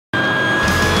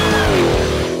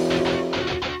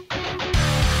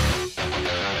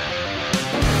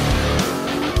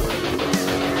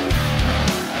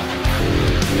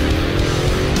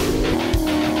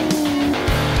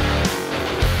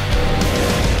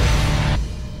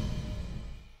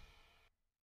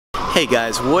Hey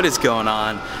guys, what is going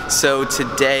on? So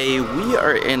today we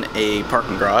are in a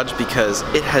parking garage because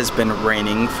it has been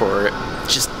raining for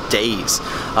just days.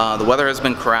 The weather has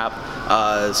been crap,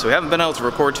 so we haven't been able to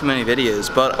record too many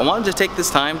videos, but I wanted to take this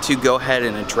time to go ahead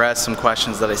and address some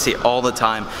questions that I see all the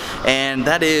time, and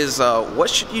that is what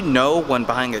should you know when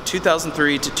buying a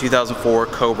 2003 to 2004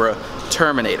 Cobra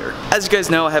Terminator. As you guys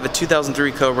know, I have a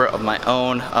 2003 Cobra of my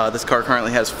own. This car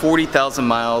currently has 40,000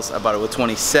 miles. I bought it with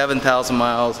 27,000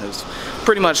 miles. It was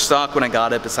pretty much stock when I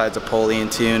got it, besides a pulley and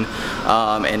tune,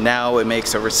 and now it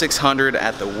makes over 600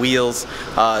 at the wheels.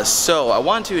 So I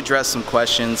wanted to address some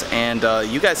questions, and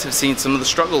you guys have seen some of the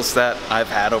struggles that I've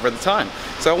had over the time.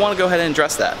 So I want to go ahead and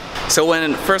address that. So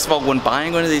first of all, when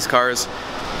buying one of these cars,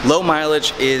 low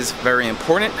mileage is very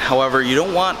important. However, you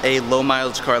don't want a low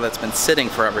mileage car that's been sitting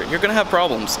forever. You're gonna have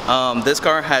problems. This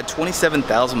car had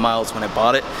 27,000 miles when I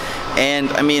bought it. And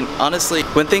I mean, honestly,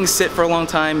 when things sit for a long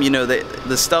time, you know,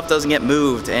 the stuff doesn't get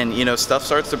moved, and you know, stuff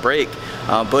starts to break,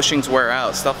 bushings wear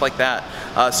out, stuff like that.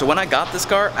 So when I got this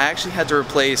car, I actually had to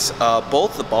replace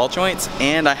both the ball joints,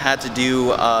 and I had to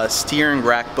do steering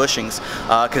rack bushings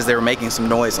because they were making some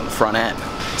noise on the front end.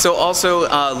 So also,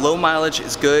 low mileage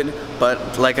is good,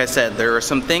 but like I said, there are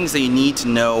some things that you need to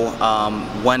know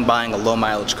when buying a low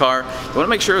mileage car. You want to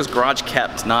make sure it's garage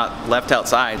kept, not left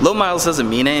outside. Low miles doesn't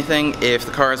mean anything if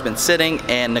the car has been sitting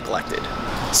and neglected.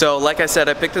 So like I said,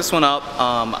 I picked this one up.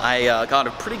 I got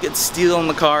a pretty good steal on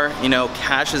the car. You know,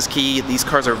 cash is key. These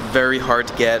cars are very hard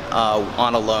to get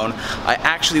on a loan. I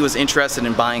actually was interested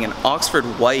in buying an Oxford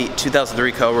White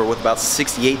 2003 Cobra with about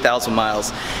 68,000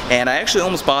 miles, and I actually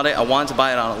almost bought it. I wanted to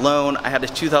buy it on a loan. I had a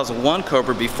 2001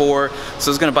 Cobra before, so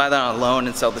I was going to buy that on a loan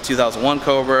and sell the 2001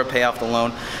 Cobra, pay off the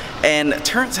loan. And it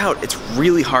turns out it's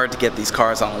really hard to get these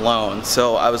cars on a loan.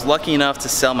 So I was lucky enough to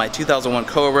sell my 2001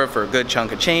 Cobra for a good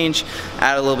chunk of change,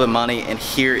 add a little bit of money, and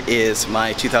here is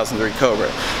my 2003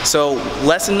 Cobra. So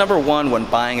lesson number one when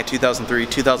buying a 2003,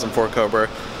 2004 Cobra,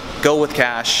 go with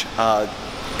cash.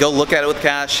 Go look at it with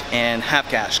cash and have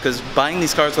cash, because buying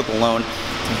these cars with a loan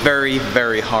is very,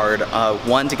 very hard.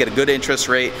 One, to get a good interest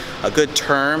rate, a good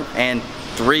term, and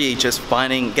three, just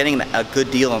getting a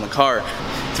good deal on the car.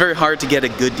 It's very hard to get a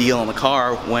good deal on the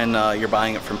car when you're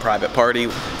buying it from private party,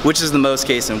 which is the most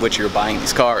case in which you're buying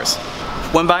these cars.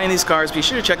 When buying these cars, be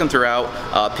sure to check them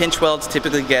throughout. Pinch welds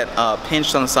typically get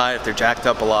pinched on the side if they're jacked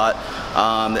up a lot.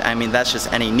 I mean, that's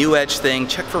just any new edge thing.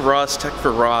 Check for rust, check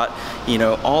for rot, you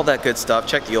know, all that good stuff.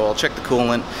 Check the oil, check the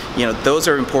coolant, you know, those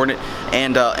are important.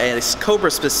 And a Cobra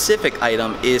specific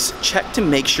item is check to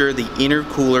make sure the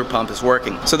intercooler pump is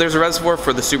working. So there's a reservoir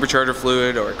for the supercharger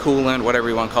fluid or coolant, whatever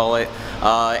you want to call it,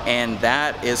 and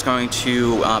that is going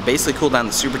to basically cool down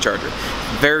the supercharger.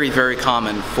 Very, very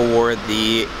common for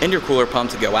the intercooler pump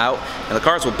to go out, and the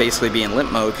cars will basically be in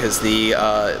limp mode because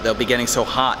they'll be getting so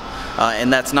hot.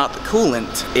 And that's not the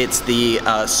coolant, it's the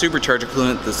supercharger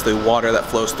coolant. That's the water that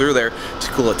flows through there to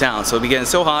cool it down. So it'll be getting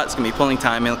so hot, it's going to be pulling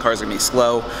time in, the car's going to be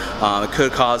slow. It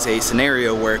could cause a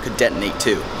scenario where it could detonate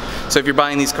too. So if you're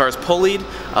buying these cars pulleyed,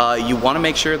 you want to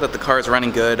make sure that the car is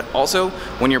running good. Also,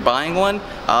 when you're buying one,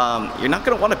 you're not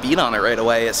going to want to beat on it right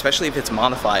away, especially if it's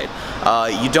modified.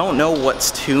 You don't know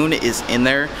what tune is in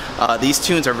there. These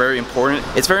tunes are very important.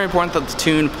 It's very important that the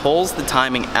tune pulls the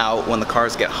timing out when the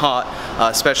cars get hot,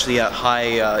 especially at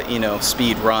high you know,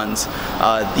 speed runs.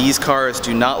 These cars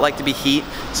do not like to be heat,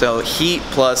 so heat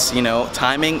plus, you know,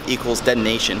 timing equals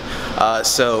detonation.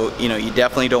 So you know, you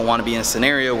definitely don't want to be in a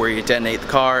scenario where you detonate the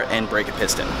car and break a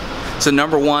piston. So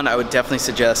number one, I would definitely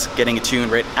suggest getting a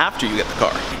tune right after you get the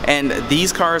car. And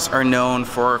these cars are known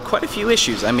for quite a few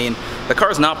issues. I mean, the car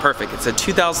is not perfect. It's a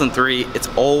 2003, it's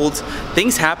old.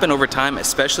 Things happen over time,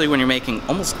 especially when you're making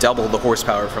almost double the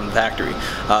horsepower from the factory.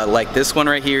 Like this one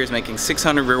right here is making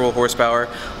 600 rear wheel horsepower.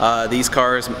 These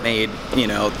cars made, you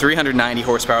know, 390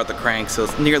 horsepower at the crank, so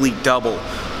it's nearly double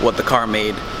what the car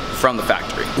made from the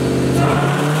factory.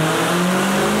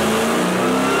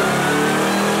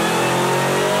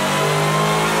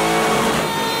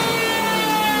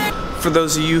 For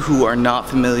those of you who are not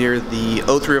familiar, the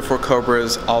 0304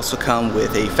 Cobras also come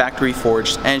with a factory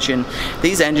forged engine.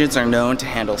 These engines are known to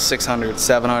handle 600,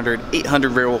 700,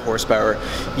 800 rear wheel horsepower,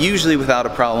 usually without a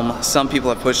problem. Some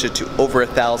people have pushed it to over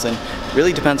 1,000.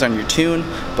 Really depends on your tune,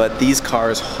 but these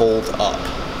cars hold up.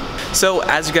 So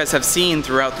as you guys have seen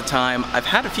throughout the time, I've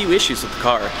had a few issues with the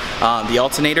car. The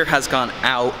alternator has gone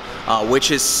out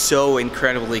which is so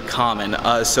incredibly common.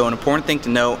 So an important thing to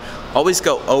note, always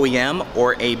go OEM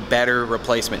or a better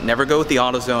replacement. Never go with the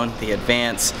AutoZone, the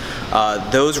Advance.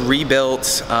 Those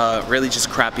rebuilt, really just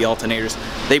crappy alternators,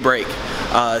 they break.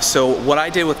 So what I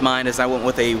did with mine is I went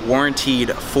with a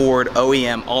warranted Ford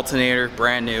OEM alternator,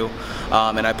 brand new,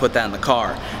 and I put that in the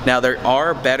car. Now there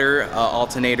are better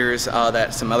alternators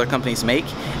that some other companies make,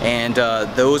 and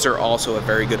those are also a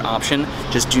very good option.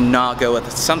 Just do not go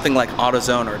with something like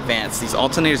AutoZone or Advance. These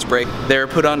alternators break. They're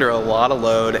put under a lot of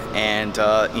load, and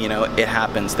you know, it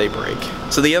happens, they break.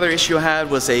 So the other issue I had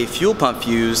was a fuel pump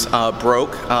fuse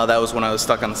broke. That was when I was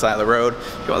stuck on the side of the road.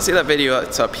 If you want to see that video,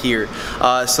 it's up here.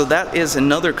 So that is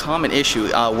another common issue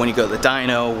when you go to the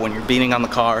dyno, when you're beating on the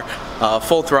car,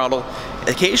 full throttle.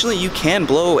 Occasionally you can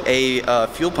blow a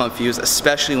fuel pump fuse,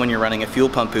 especially when you're running a fuel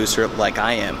pump booster like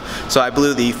I am. So I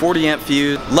blew the 40 amp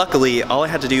fuse. Luckily, all I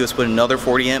had to do was put another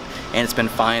 40 amp, and it's been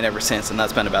fine ever since, and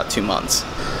that's been about 2 months.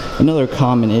 Another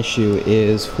common issue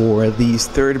is for these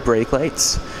third brake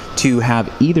lights to have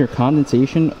either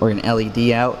condensation or an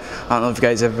LED out. I don't know if you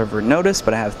guys have ever noticed,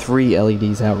 but I have 3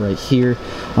 LEDs out right here.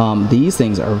 These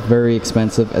things are very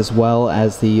expensive, as well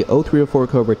as the 0304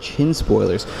 Cobra chin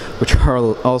spoilers, which are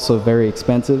also very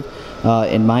expensive.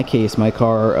 In my case, my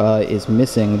car is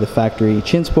missing the factory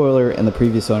chin spoiler, and the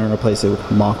previous owner replaced it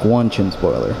with Mach 1 chin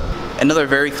spoiler. Another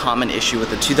very common issue with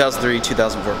the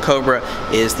 2003-2004 Cobra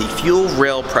is the fuel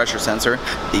rail pressure sensor.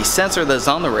 The sensor that's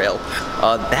on the rail,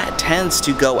 that tends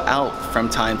to go out from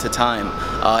time to time.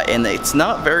 And it's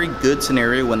not a very good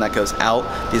scenario when that goes out,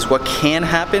 because what can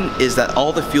happen is that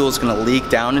all the fuel is going to leak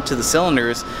down into the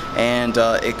cylinders, and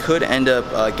it could end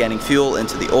up getting fuel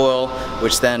into the oil,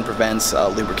 which then prevents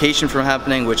lubrication from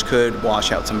happening, which could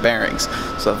wash out some bearings.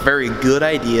 So a very good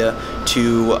idea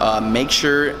to make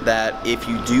sure that if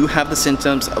you do have the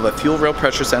symptoms of a fuel rail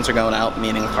pressure sensor going out,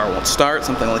 meaning the car won't start,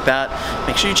 something like that,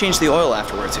 make sure you change the oil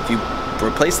afterwards. If you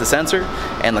replace the sensor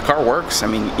and the car works, I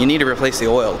mean, you need to replace the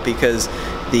oil, because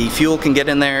the fuel can get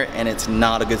in there and it's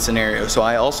not a good scenario. So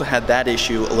I also had that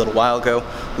issue a little while ago.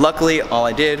 Luckily, all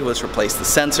I did was replace the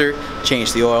sensor,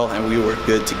 change the oil, and we were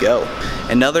good to go.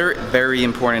 Another very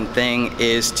important thing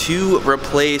is to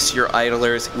replace your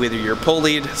idlers with either your pull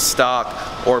lead,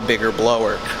 stock, or bigger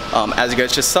blower. As you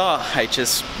guys just saw,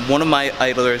 one of my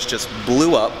idlers just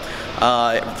blew up.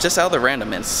 Just out of the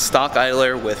random, and stock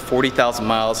idler with 40,000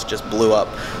 miles just blew up.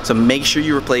 So make sure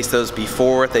you replace those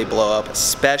before they blow up,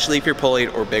 especially if you're pull lead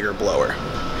or bigger blower.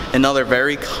 Another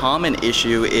very common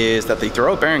issue is that the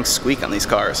throwout bearings squeak on these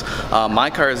cars. My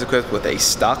car is equipped with a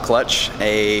stock clutch,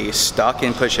 a stock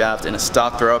input shaft, and a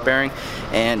stock throwout bearing,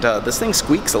 and this thing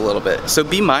squeaks a little bit. So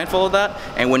be mindful of that,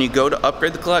 and when you go to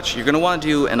upgrade the clutch, you're going to want to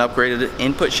do an upgraded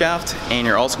input shaft, and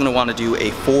you're also going to want to do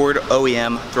a Ford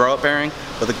OEM throwout bearing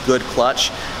with a good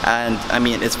clutch. And I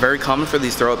mean, it's very common for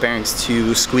these throwout bearings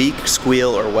to squeak,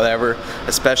 squeal, or whatever,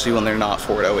 especially when they're not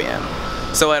Ford OEM.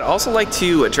 So I'd also like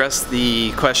to address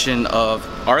the question of,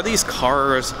 are these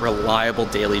cars reliable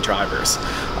daily drivers?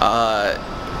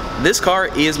 This car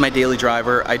is my daily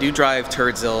driver. I do drive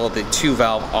Turdzilla, the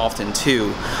 2-valve, often too.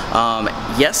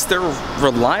 Yes, they're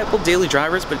reliable daily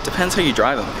drivers, but it depends how you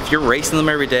drive them. If you're racing them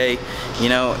every day, you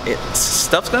know,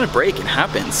 stuff's gonna break, it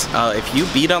happens. If you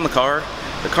beat on the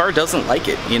car doesn't like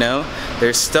it, you know?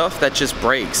 There's stuff that just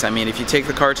breaks. I mean, if you take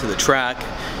the car to the track,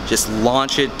 just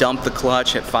launch it, dump the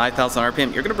clutch at 5,000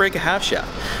 RPM, you're gonna break a half shaft.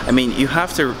 I mean, you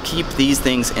have to keep these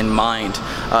things in mind.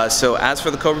 So as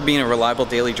for the Cobra being a reliable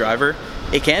daily driver,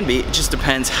 it can be, it just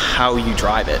depends how you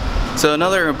drive it. So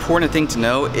another important thing to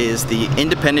know is the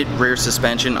independent rear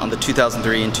suspension on the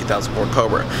 2003 and 2004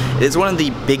 Cobra. It is one of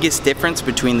the biggest difference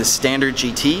between the standard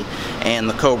GT and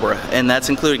the Cobra, and that's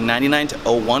including 99 to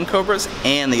 01 Cobras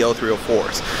and the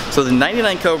 0304s. So the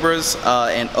 99 Cobras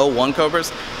and 01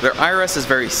 Cobras, their IRS is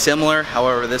very similar,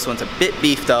 however this one's a bit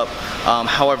beefed up.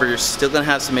 However, you're still going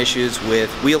to have some issues with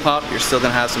wheel hop, you're still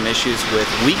going to have some issues with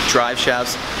weak drive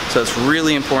shafts, so it's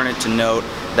really important to note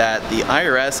that the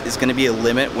IRS is going to be a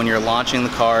limit when you're launching the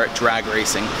car, drag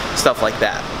racing, stuff like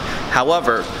that.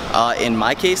 However, in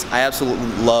my case, I absolutely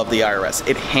love the IRS.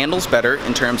 It handles better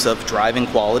in terms of driving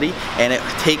quality, and it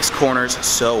takes corners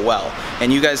so well.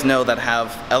 And you guys know that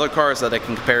have other cars that I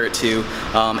can compare it to,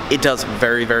 it does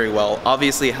very, very well.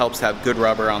 Obviously, it helps to have good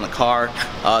rubber on the car.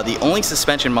 The only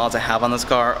suspension mods I have on this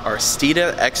car are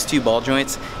Steeda X2 ball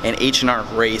joints and H&R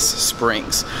Race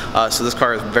springs. So this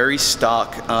car is very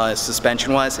stock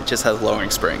suspension-wise, it just has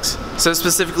lowering springs. So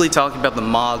specifically talking about the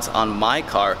mods on my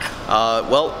car,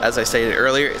 well, as I stated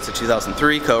earlier, It's a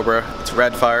 2003 Cobra. It's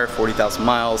red fire, 40,000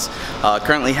 miles.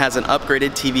 Currently has an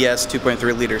upgraded TVS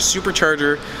 2.3 liter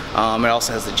supercharger. It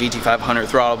also has the GT500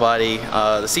 throttle body,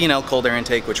 the C&L cold air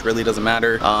intake, which really doesn't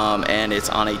matter, and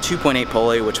it's on a 2.8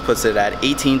 pulley, which puts it at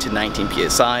 18 to 19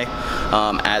 psi.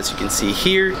 As you can see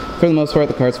here, for the most part,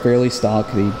 the car's fairly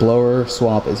stock. The blower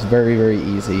swap is very, very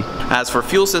easy. As for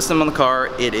fuel system on the car,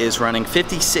 it is running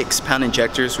 56-pound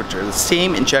injectors, which are the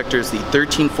same injectors the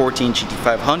 1314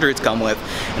 GT500s come with,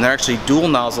 and they're actually dual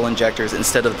nozzle injectors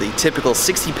instead of the typical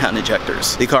 60-pound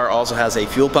injectors. The car also has a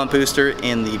fuel pump booster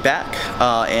in the back,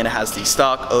 and it has the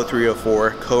stock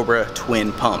 0304 Cobra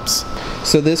twin pumps.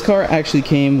 So this car actually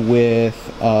came with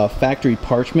a factory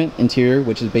parchment interior,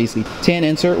 which is basically tan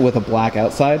insert with a black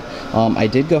outside. I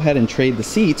did go ahead and trade the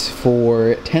seats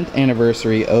for 10th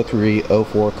anniversary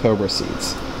 0304 Cobra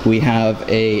seats. We have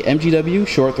a MGW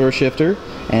short throw shifter,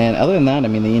 and other than that, I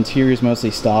mean, the interior is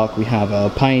mostly stock. We have a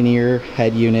Pioneer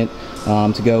head unit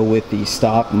to go with the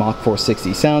stock Mach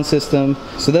 460 sound system.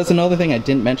 So that's another thing I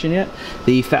didn't mention yet.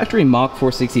 The factory Mach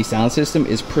 460 sound system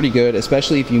is pretty good,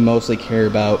 especially if you mostly care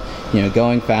about, you know,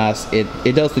 going fast.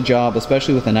 It does the job,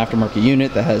 especially with an aftermarket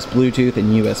unit that has Bluetooth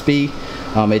and USB.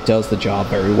 It does the job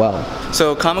very well.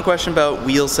 So, common question about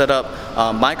wheel setup.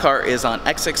 My car is on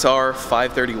XXR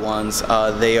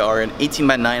 531s. They are an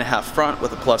 18x9.5 front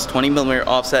with a plus 20mm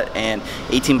offset and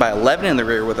 18x11 in the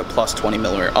rear with a plus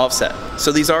 20mm offset.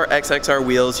 So these are XXR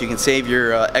wheels. You can save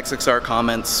your XXR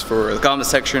comments for the comment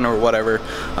section or whatever.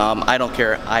 I don't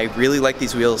care. I really like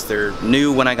these wheels. They're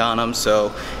new when I got them,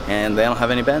 and they don't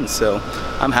have any bends, so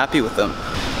I'm happy with them.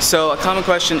 So a common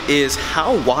question is,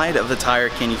 how wide of a tire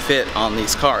can you fit on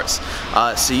these cars?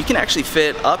 So you can actually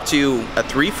fit up to a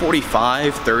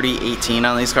 345 30/18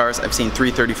 on these cars. I've seen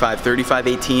 335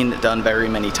 35/18 done very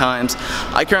many times.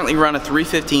 I currently run a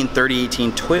 315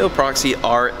 30/18 Toyo Proxy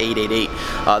R888.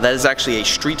 That is actually a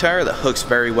street tire that hooks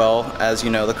very well. As you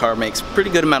know, the car makes pretty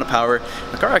good amount of power.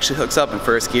 The car actually hooks up in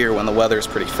first gear when the weather is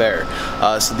pretty fair.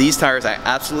 So these tires I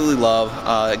absolutely love.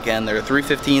 Again, they're a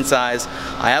 315 size.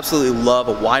 I absolutely love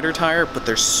a wider tire, but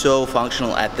they're so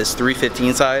functional at this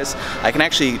 315 size. I can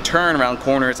actually turn around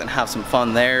corners and have some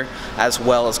fun there, as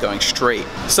well as going straight.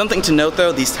 Something to note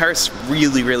though, these tires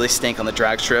really stink on the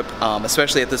drag strip,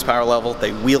 especially at this power level.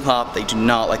 They wheel hop, they do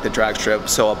not like the drag strip,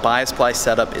 so a bias ply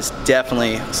setup is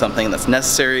definitely something that's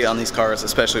necessary on these cars,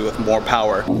 especially with more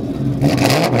power.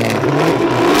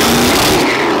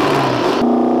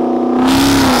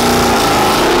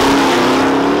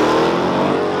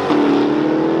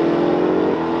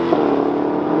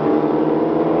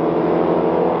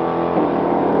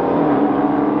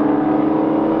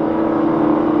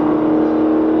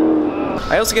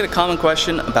 I also get a common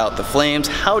question about the flames.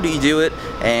 How do you do it?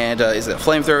 And is it a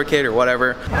flamethrower kit or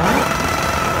whatever?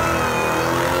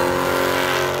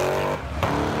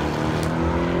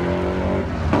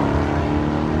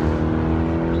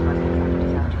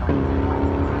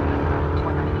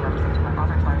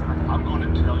 I'm going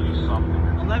to tell you something.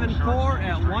 11.4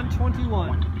 at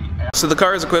 121. So the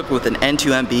car is equipped with an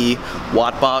N2MB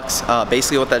watt box.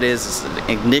 Basically what that is an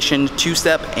ignition,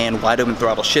 two-step, and wide open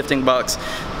throttle shifting box.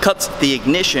 Cuts the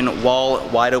ignition while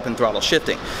wide open throttle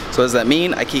shifting. So what does that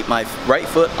mean? I keep my right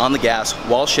foot on the gas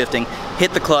while shifting,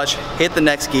 hit the clutch, hit the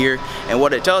next gear, and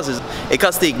what it does is it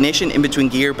cuts the ignition in between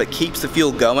gear but keeps the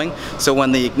fuel going, so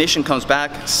when the ignition comes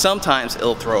back, sometimes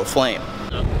it'll throw a flame.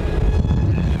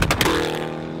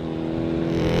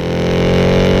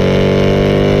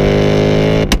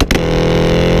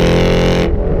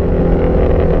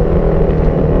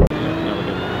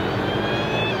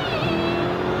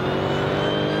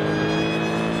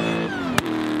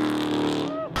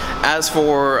 As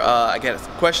for, I get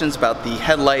questions about the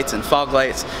headlights and fog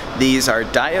lights. These are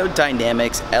Diode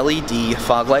Dynamics LED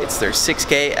fog lights. They're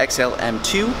 6K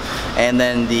XLM2, and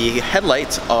then the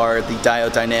headlights are the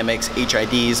Diode Dynamics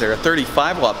HIDs. They're a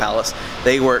 35 watt ballast.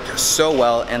 They work so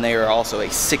well, and they are also a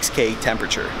 6K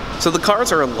temperature. So the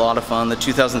cars are a lot of fun, the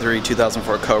 2003,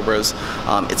 2004 Cobras.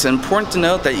 It's important to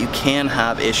note that you can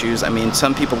have issues. I mean,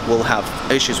 some people will have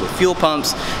issues with fuel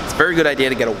pumps. It's a very good idea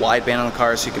to get a wideband on the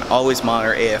car so you can always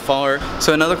monitor AFR.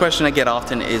 So another question I get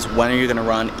often is, when are you going to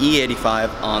run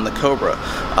E85 on the Cobra?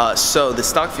 So the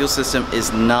stock fuel system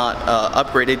is not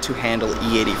upgraded to handle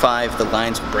E85. The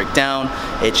lines will break down.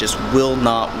 It just will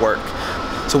not work.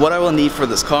 So what I will need for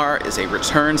this car is a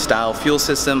return style fuel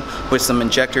system with some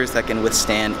injectors that can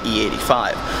withstand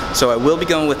E85. So I will be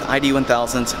going with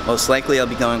ID1000s. Most likely I'll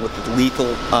be going with the lethal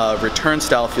return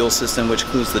style fuel system, which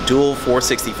includes the dual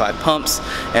 465 pumps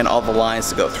and all the lines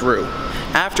to go through.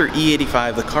 After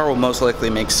E85, the car will most likely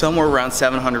make somewhere around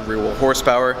 700 rear-wheel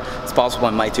horsepower. It's possible I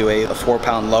might do a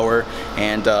 4-pound lower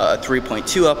and a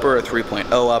 3.2 upper, a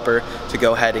 3.0 upper to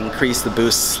go ahead and increase the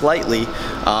boost slightly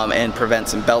and prevent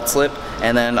some belt slip.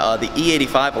 And then the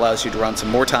E85 allows you to run some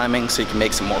more timing so you can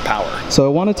make some more power. So I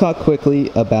want to talk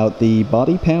quickly about the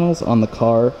body panels on the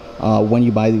car when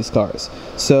you buy these cars.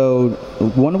 So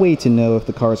one way to know if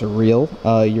the cars are real,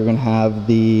 you're going to have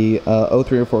the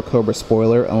 0304 Cobra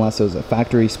spoiler, unless it was a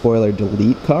factory spoiler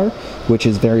delete car, which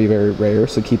is very, very rare,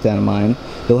 so keep that in mind.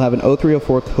 You'll have an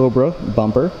 0304 Cobra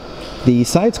bumper. The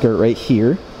side skirt right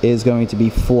here is going to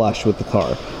be flush with the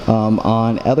car.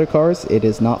 On other cars, it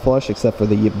is not flush except for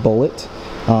the bullet,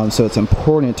 so it's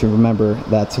important to remember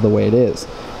that's the way it is.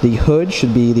 The hood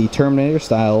should be the Terminator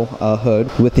style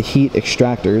hood with the heat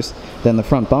extractors. Then the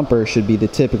front bumper should be the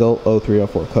typical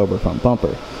 0304 Cobra front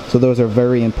bumper. So those are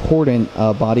very important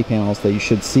body panels that you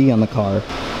should see on the car.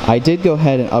 I did go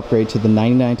ahead and upgrade to the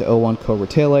 99-01 Cobra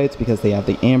taillights because they have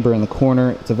the amber in the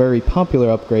corner. It's a very popular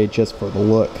upgrade just for the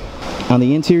look. On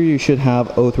the interior, you should have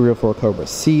 0304 Cobra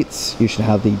seats. You should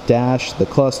have the dash, the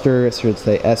cluster, it should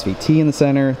say SVT in the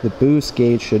center. The boost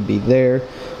gauge should be there.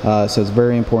 So it's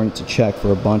very important to check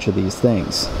for a bunch of these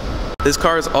things. This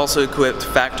car is also equipped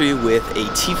factory with a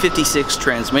T56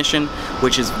 transmission,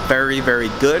 which is very, very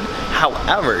good.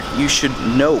 However, you should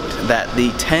note that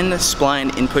the 10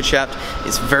 spline input shaft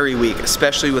is very weak,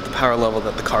 especially with the power level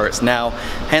that the car is now.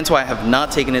 Hence why I have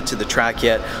not taken it to the track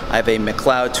yet. I have a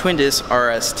McLeod Twin Disc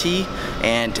RST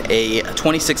and a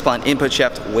 26 spline input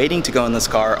shaft waiting to go in this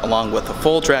car, along with a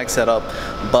full drag setup,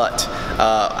 but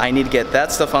I need to get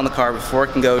that stuff on the car before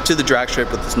I can go to the drag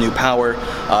strip with this new power,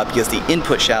 because the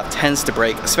input shaft tends to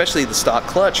break, especially the stock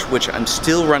clutch, which I'm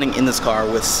still running in this car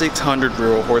with 600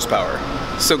 rear-wheel horsepower.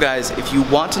 So guys, if you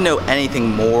want to know anything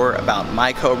more about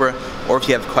my Cobra, or if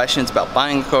you have questions about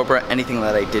buying a Cobra, anything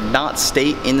that I did not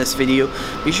state in this video,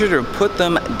 be sure to put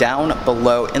them down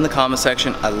below in the comment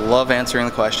section. I love answering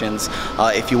the questions.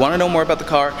 If you want to know more about the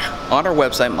car, on our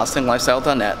website,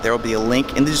 mustanglifestyle.net, there will be a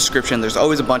link in the description. There's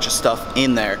always a bunch of stuff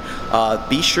in there.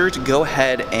 Be sure to go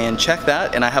ahead and check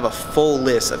that, and I have a full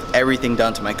list of everything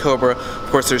done to my Cobra. Of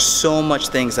course, there's so much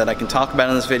things that I can talk about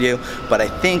in this video, but I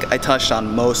think I touched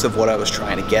on most of what I was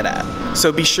trying to get at.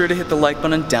 So be sure to hit the like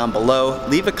button down below,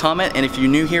 leave a comment, and if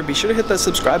you're new here, be sure to hit that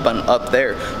subscribe button up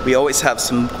there. We always have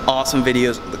some awesome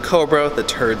videos of the Cobra, the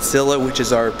Turdzilla, which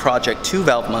is our Project 2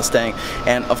 valve Mustang,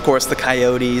 and of course the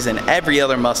Coyotes and every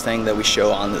other Mustang that we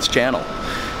show on this channel.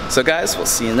 So guys, we'll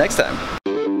see you next time.